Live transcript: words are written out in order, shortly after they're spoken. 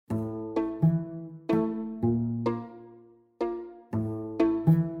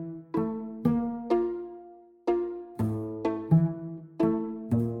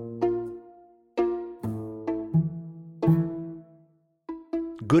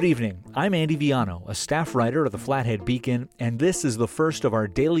Good evening. I'm Andy Viano, a staff writer of the Flathead Beacon, and this is the first of our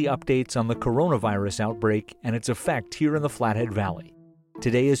daily updates on the coronavirus outbreak and its effect here in the Flathead Valley.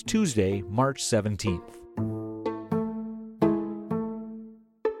 Today is Tuesday, March 17th.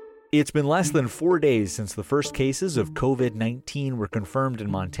 It's been less than 4 days since the first cases of COVID-19 were confirmed in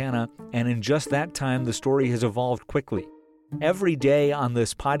Montana, and in just that time, the story has evolved quickly. Every day on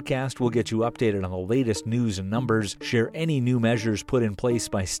this podcast, we'll get you updated on the latest news and numbers, share any new measures put in place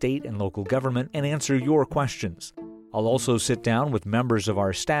by state and local government, and answer your questions. I'll also sit down with members of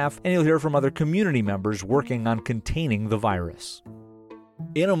our staff, and you'll hear from other community members working on containing the virus.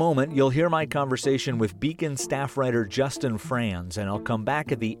 In a moment, you'll hear my conversation with Beacon staff writer Justin Franz, and I'll come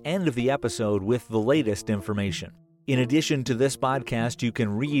back at the end of the episode with the latest information. In addition to this podcast, you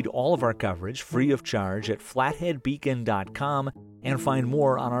can read all of our coverage free of charge at flatheadbeacon.com and find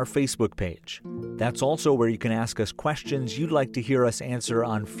more on our Facebook page. That's also where you can ask us questions you'd like to hear us answer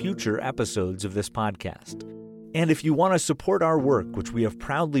on future episodes of this podcast. And if you want to support our work, which we have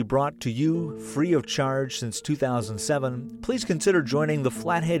proudly brought to you free of charge since 2007, please consider joining the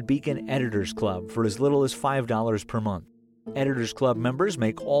Flathead Beacon Editors Club for as little as $5 per month. Editors Club members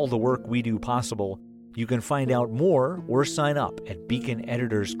make all the work we do possible. You can find out more or sign up at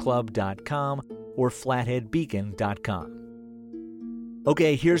beaconeditorsclub.com or flatheadbeacon.com.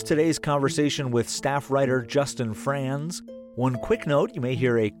 Okay, here's today's conversation with staff writer Justin Franz. One quick note, you may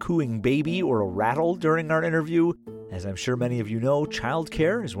hear a cooing baby or a rattle during our interview. As I'm sure many of you know,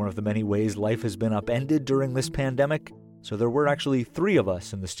 childcare is one of the many ways life has been upended during this pandemic, so there were actually 3 of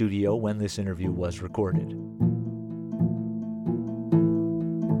us in the studio when this interview was recorded.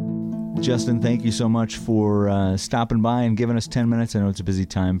 Justin, thank you so much for stopping by and giving us 10 minutes. I know it's a busy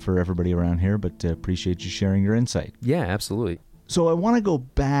time for everybody around here, but appreciate you sharing your insight. Yeah, absolutely. So I want to go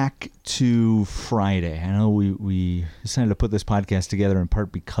back to Friday. I know we decided to put this podcast together in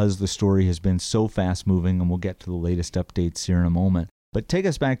part because the story has been so fast-moving, and we'll get to the latest updates here in a moment. But take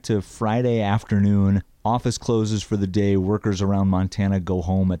us back to Friday afternoon. Office closes for the day. Workers around Montana go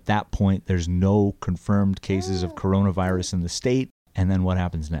home. At that point, there's no confirmed cases of coronavirus in the state. And then what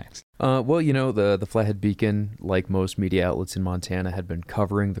happens next? Well, you know, the Flathead Beacon, like most media outlets in Montana, had been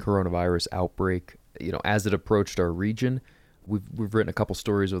covering the coronavirus outbreak, as it approached our region. We've written a couple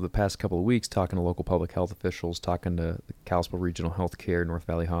stories over the past couple of weeks, talking to local public health officials, talking to the Kalispell Regional Healthcare, North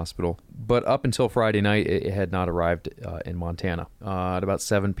Valley Hospital. But up until Friday night, it had not arrived in Montana. At about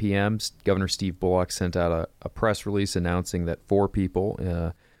 7 p.m., Governor Steve Bullock sent out a press release announcing that 4 people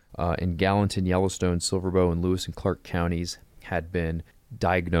in Gallatin, Yellowstone, Silverbow, and Lewis and Clark counties had been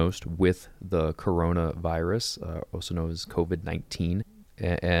diagnosed with the coronavirus, also known as COVID-19.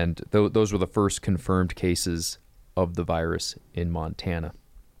 And those were the first confirmed cases of the virus in Montana.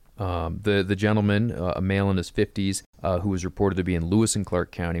 The gentleman, a male in his 50s, who was reported to be in Lewis and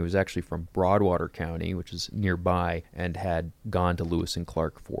Clark County, was actually from Broadwater County, which is nearby, and had gone to Lewis and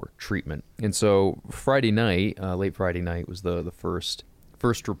Clark for treatment. And so Friday night, late Friday night, was the first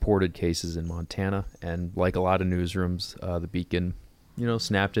reported cases in Montana. And like a lot of newsrooms, the Beacon,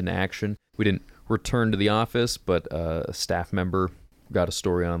 snapped into action. We didn't return to the office, but a staff member got a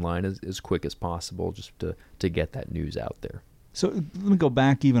story online as quick as possible just to get that news out there. So let me go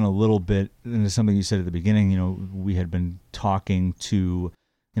back even a little bit into something you said at the beginning. We had been talking to,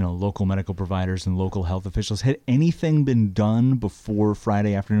 local medical providers and local health officials. Had anything been done before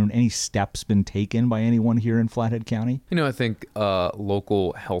Friday afternoon? Any steps been taken by anyone here in Flathead County? I think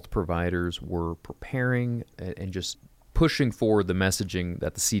local health providers were preparing and just pushing forward the messaging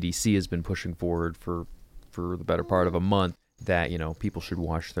that the CDC has been pushing forward for the better part of a month, that, people should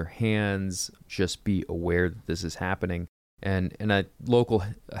wash their hands, just be aware that this is happening. And local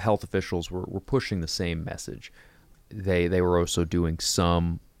health officials were pushing the same message. They were also doing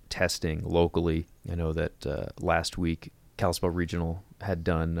some testing locally. I know that last week, Kalispell Regional had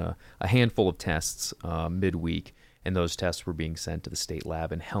done a handful of tests midweek, and those tests were being sent to the state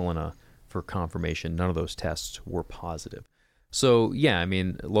lab in Helena for confirmation. None of those tests were positive. So, yeah,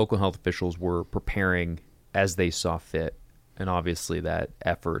 local health officials were preparing as they saw fit. And obviously that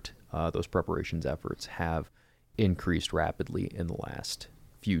effort, those preparations efforts have increased rapidly in the last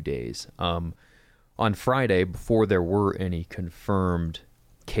few days. On Friday, before there were any confirmed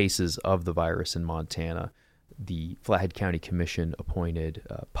cases of the virus in Montana, the Flathead County Commission appointed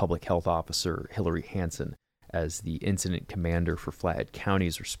Public Health Officer Hillary Hansen as the incident commander for Flathead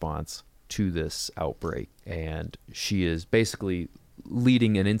County's response to this outbreak. And she is basically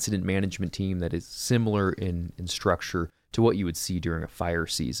leading an incident management team that is similar in structure to what you would see during a fire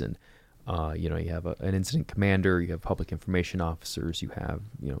season. You have an incident commander, you have public information officers, you have,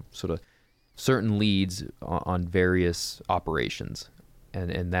 sort of certain leads on various operations.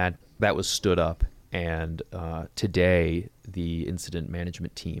 and that was stood up. And today, the incident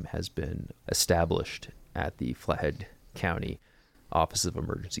management team has been established at the Flathead County Office of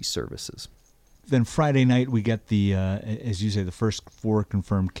Emergency Services. Then Friday night, we get the, as you say, the first 4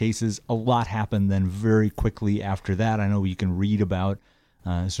 confirmed cases. A lot happened then very quickly after that. I know you can read about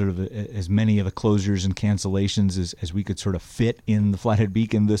sort of as many of the closures and cancellations as we could sort of fit in the Flathead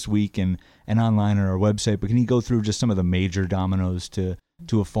Beacon this week and online on our website. But can you go through just some of the major dominoes to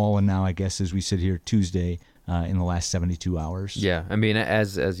have fallen now, I guess, as we sit here Tuesday in the last 72 hours? Yeah, I mean,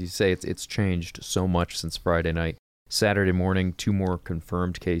 as you say, it's changed so much since Friday night. Saturday morning, 2 more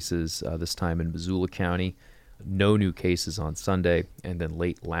confirmed cases, this time in Missoula County. No new cases on Sunday. And then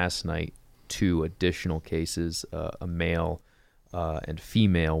late last night, 2 additional cases, a male and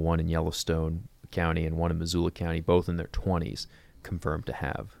female, one in Yellowstone County and one in Missoula County, both in their 20s, confirmed to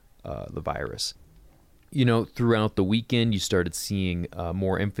have the virus. You know, throughout the weekend, you started seeing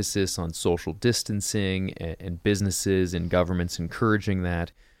more emphasis on social distancing and businesses and governments encouraging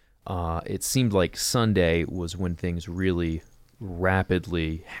that. It seemed like Sunday was when things really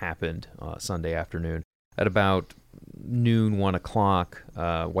rapidly happened, Sunday afternoon. At about noon, 1 o'clock,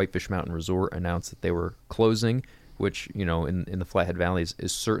 Whitefish Mountain Resort announced that they were closing, which, you know, in the Flathead Valley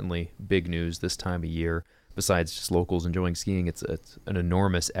is certainly big news this time of year. Besides just locals enjoying skiing, it's an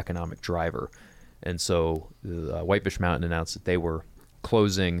enormous economic driver. And so Whitefish Mountain announced that they were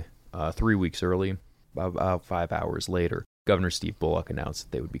closing 3 weeks early. About 5 hours later, Governor Steve Bullock announced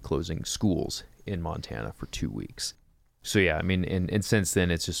that they would be closing schools in Montana for 2 weeks. So yeah, I mean, and since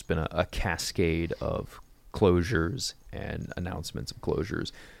then, it's just been a cascade of closures and announcements of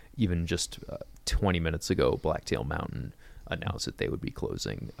closures. Even just 20 minutes ago, Blacktail Mountain announced that they would be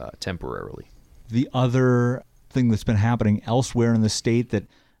closing temporarily. The other thing that's been happening elsewhere in the state that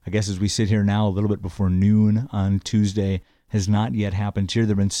I guess as we sit here now a little bit before noon on Tuesday has not yet happened here. There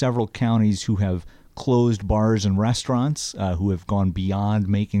have been several counties who have closed bars and restaurants, who have gone beyond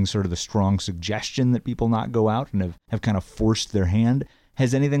making sort of the strong suggestion that people not go out and have kind of forced their hand.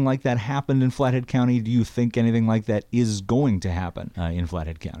 Has anything like that happened in Flathead County? Do you think anything like that is going to happen in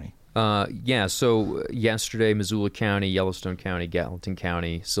Flathead County? Yeah, so yesterday, Missoula County, Yellowstone County, Gallatin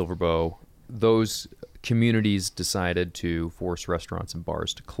County, Silverbow, those communities decided to force restaurants and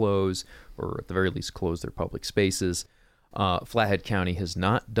bars to close, or at the very least close their public spaces. Flathead County has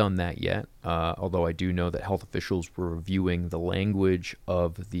not done that yet, although I do know that health officials were reviewing the language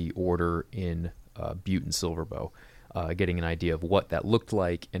of the order in Butte and Silverbow, getting an idea of what that looked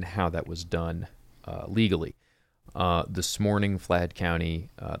like and how that was done legally. This morning, the Flathead County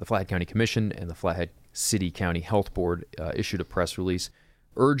Commission and the Flathead City County Health Board issued a press release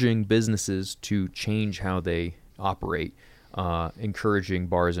urging businesses to change how they operate, encouraging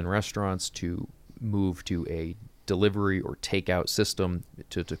bars and restaurants to move to a delivery or takeout system,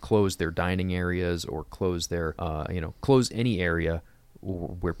 to close their dining areas or close their close any area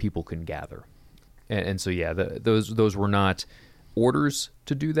where people can gather. And so yeah, those were not orders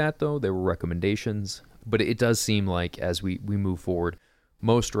to do that, though. They were recommendations. But it does seem like as we move forward,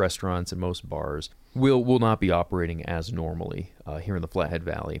 most restaurants and most bars will not be operating as normally here in the Flathead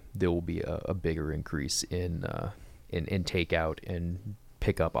Valley. There will be a bigger increase in takeout and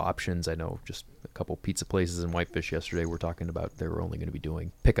pickup options. I know just a couple pizza places in Whitefish yesterday were talking about they were only going to be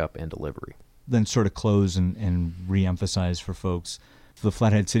doing pickup and delivery. Then sort of close and re-emphasize for folks, the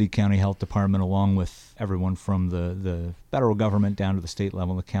Flathead City County Health Department, along with everyone from the federal government down to the state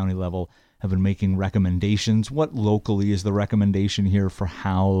level, the county level, have been making recommendations. What locally is the recommendation here for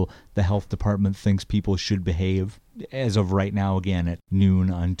how the health department thinks people should behave as of right now, again, at noon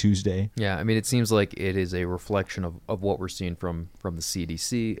on Tuesday? Yeah, I mean, it seems like it is a reflection of what we're seeing from the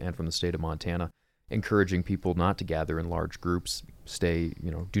CDC and from the state of Montana, encouraging people not to gather in large groups,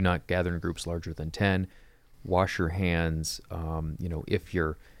 do not gather in groups larger than 10, wash your hands, if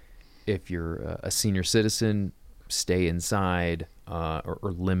you're a senior citizen, stay inside, or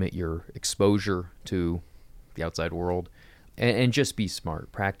limit your exposure to the outside world, and just be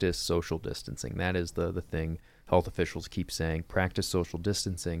smart. Practice social distancing. That is the thing health officials keep saying. Practice social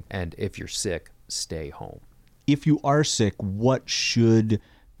distancing, and if you're sick, stay home. If you are sick, what should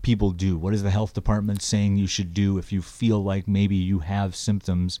people do? What is the health department saying you should do if you feel like maybe you have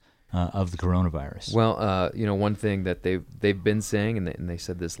symptoms of the coronavirus? Well, one thing that they've been saying, and they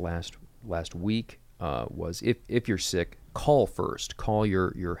said this last week, was if you're sick, call first. Call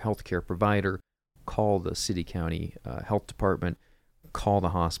your healthcare provider, call the city county health department, call the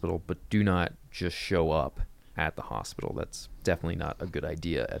hospital, but do not just show up at the hospital. That's definitely not a good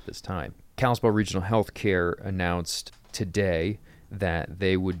idea at this time. Kalispell Regional Healthcare announced today that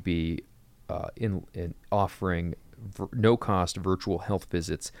they would be in offering no-cost virtual health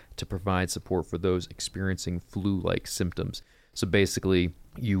visits to provide support for those experiencing flu-like symptoms. So basically,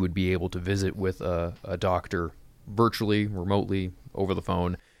 you would be able to visit with a doctor virtually, remotely, over the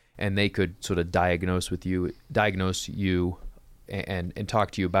phone, and they could sort of diagnose you and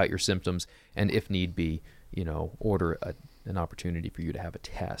talk to you about your symptoms, and if need be, order an opportunity for you to have a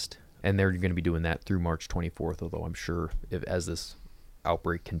test. And they're going to be doing that through March 24th, although I'm sure as this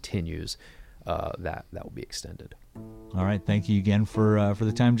outbreak continues, that will be extended. All right. Thank you again for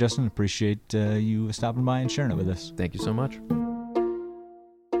the time, Justin. Appreciate you stopping by and sharing it with us. Thank you so much.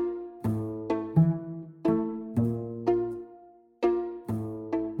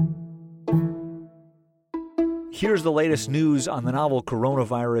 Here's the latest news on the novel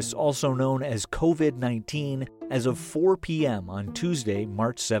coronavirus, also known as COVID-19, as of 4 p.m. on Tuesday,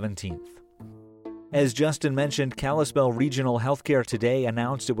 March 17th. As Justin mentioned, Kalispell Regional Healthcare today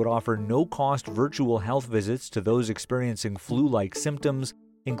announced it would offer no-cost virtual health visits to those experiencing flu-like symptoms,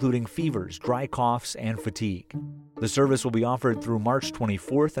 including fevers, dry coughs, and fatigue. The service will be offered through March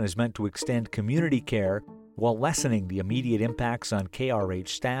 24th and is meant to extend community care while lessening the immediate impacts on KRH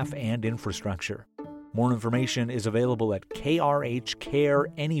staff and infrastructure. More information is available at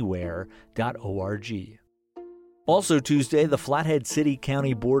krhcareanywhere.org. Also Tuesday, the Flathead City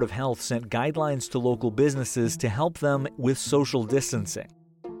County Board of Health sent guidelines to local businesses to help them with social distancing.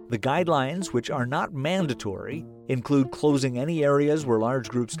 The guidelines, which are not mandatory, include closing any areas where large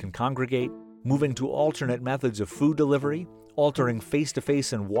groups can congregate, moving to alternate methods of food delivery, altering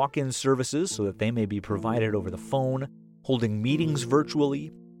face-to-face and walk-in services so that they may be provided over the phone, holding meetings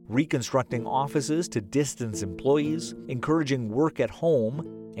virtually, reconstructing offices to distance employees, encouraging work at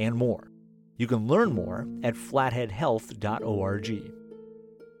home, and more. You can learn more at flatheadhealth.org.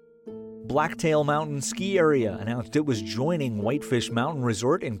 Blacktail Mountain Ski Area announced it was joining Whitefish Mountain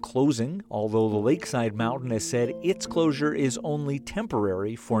Resort in closing, although the Lakeside Mountain has said its closure is only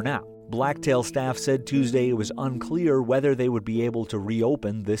temporary for now. Blacktail staff said Tuesday it was unclear whether they would be able to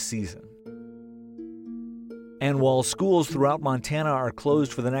reopen this season. And while schools throughout Montana are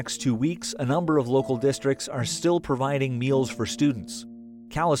closed for the next 2 weeks, a number of local districts are still providing meals for students.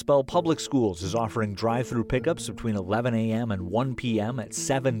 Kalispell Public Schools is offering drive-through pickups between 11 a.m. and 1 p.m. at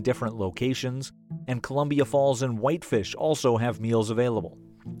 7 different locations, and Columbia Falls and Whitefish also have meals available.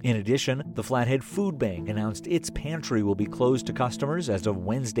 In addition, the Flathead Food Bank announced its pantry will be closed to customers as of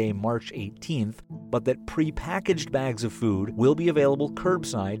Wednesday, March 18th, but that pre-packaged bags of food will be available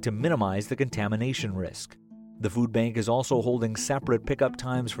curbside to minimize the contamination risk. The food bank is also holding separate pickup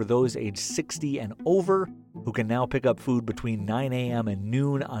times for those aged 60 and over, who can now pick up food between 9 a.m. and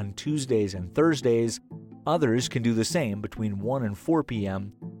noon on Tuesdays and Thursdays. Others can do the same between 1 and 4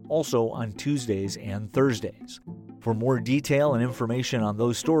 p.m., also on Tuesdays and Thursdays. For more detail and information on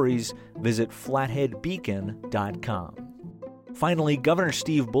those stories, visit flatheadbeacon.com. Finally, Governor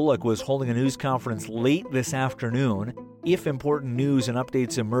Steve Bullock was holding a news conference late this afternoon. If important news and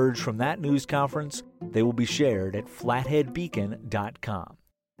updates emerge from that news conference, they will be shared at flatheadbeacon.com.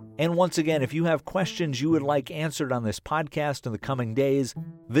 And once again, if you have questions you would like answered on this podcast in the coming days,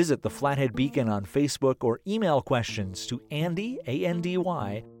 visit the Flathead Beacon on Facebook or email questions to Andy,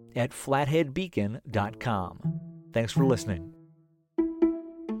 A-N-D-Y, at flatheadbeacon.com. Thanks for listening.